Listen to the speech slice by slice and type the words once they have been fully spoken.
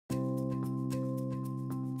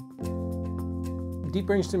Deep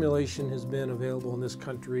brain stimulation has been available in this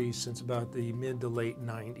country since about the mid to late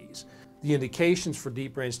 90s. The indications for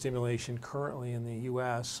deep brain stimulation currently in the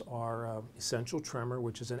U.S. are essential tremor,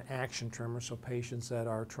 which is an action tremor, so patients that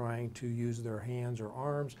are trying to use their hands or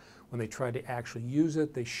arms, when they try to actually use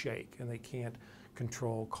it, they shake and they can't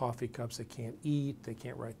control coffee cups, they can't eat, they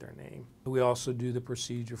can't write their name. We also do the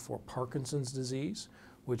procedure for Parkinson's disease,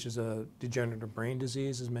 which is a degenerative brain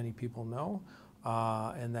disease, as many people know.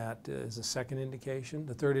 And that is a second indication.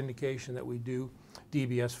 The third indication that we do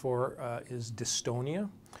DBS for is dystonia,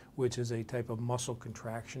 which is a type of muscle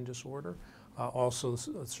contraction disorder. Also,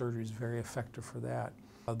 surgery is very effective for that.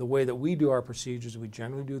 The way that we do our procedures, we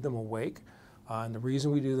generally do them awake. And the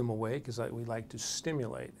reason we do them awake is that we like to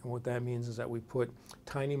stimulate. And what that means is that we put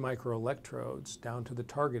tiny micro electrodes down to the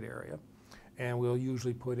target area, and we'll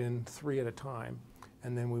usually put in 3 at a time.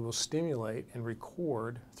 And then we will stimulate and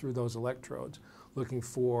record through those electrodes, looking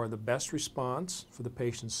for the best response for the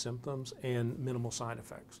patient's symptoms and minimal side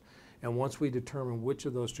effects. And once we determine which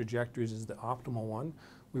of those trajectories is the optimal one,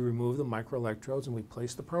 we remove the microelectrodes and we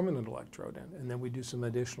place the permanent electrode in. And then we do some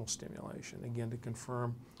additional stimulation, again, to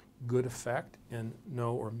confirm good effect and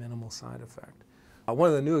no or minimal side effect. One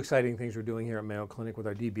of the new exciting things we're doing here at Mayo Clinic with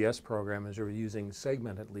our DBS program is we're using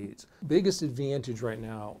segmented leads. Biggest advantage right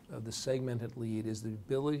now of the segmented lead is the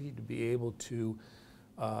ability to be able to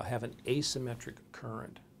have an asymmetric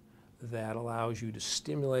current that allows you to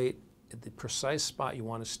stimulate at the precise spot you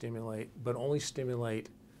want to stimulate, but only stimulate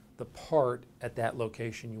the part at that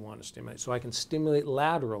location you want to stimulate. So I can stimulate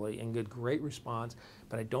laterally and get great response,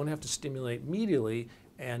 but I don't have to stimulate medially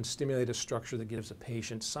and stimulate a structure that gives the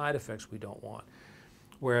patient side effects we don't want.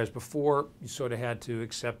 Whereas before, you sort of had to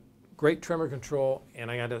accept great tremor control,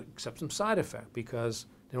 and I got to accept some side effect, because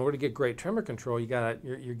in order to get great tremor control,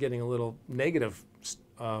 you're getting a little negative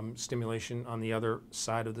stimulation on the other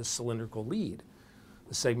side of the cylindrical lead.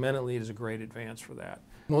 The segmented lead is a great advance for that.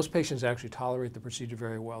 Most patients actually tolerate the procedure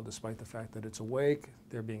very well, despite the fact that it's awake.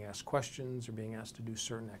 They're being asked questions, they're being asked to do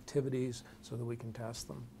certain activities so that we can test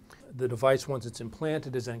them. The device, once it's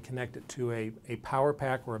implanted, is then connected to a power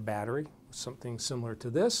pack or a battery, something similar to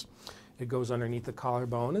this. It goes underneath the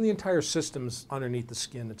collarbone, and the entire system's underneath the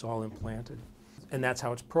skin. It's all implanted. And that's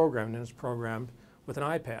how it's programmed, and it's programmed with an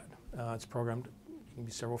iPad. It's programmed, you can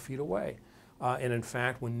be several feet away. And in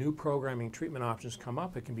fact, when new programming treatment options come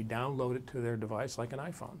up, it can be downloaded to their device like an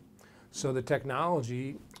iPhone. So the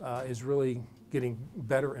technology is really getting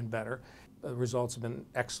better and better. The results have been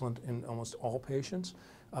excellent in almost all patients.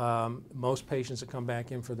 Most patients that come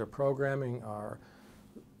back in for their programming are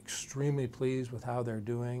extremely pleased with how they're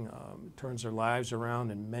doing. It turns their lives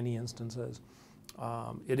around in many instances.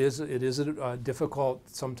 It is difficult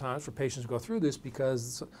sometimes for patients to go through this,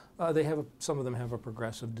 because some of them have a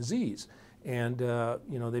progressive disease, and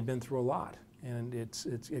you know, they've been through a lot, and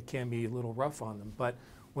it can be a little rough on them. But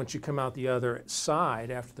once you come out the other side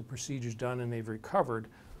after the procedure's done and they've recovered,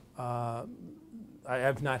 I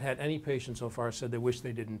have not had any patient so far said they wish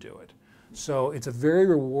they didn't do it. So it's a very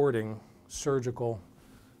rewarding surgical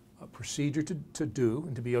procedure to do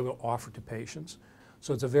and to be able to offer to patients.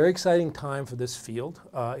 So it's a very exciting time for this field.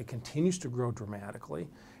 It continues to grow dramatically,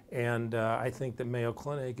 and I think that Mayo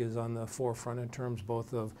Clinic is on the forefront in terms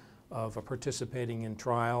both of participating in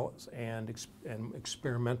trials and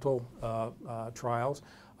experimental trials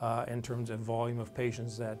in terms of volume of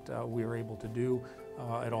patients that we are able to do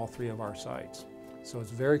at all 3 of our sites. So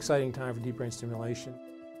it's a very exciting time for deep brain stimulation.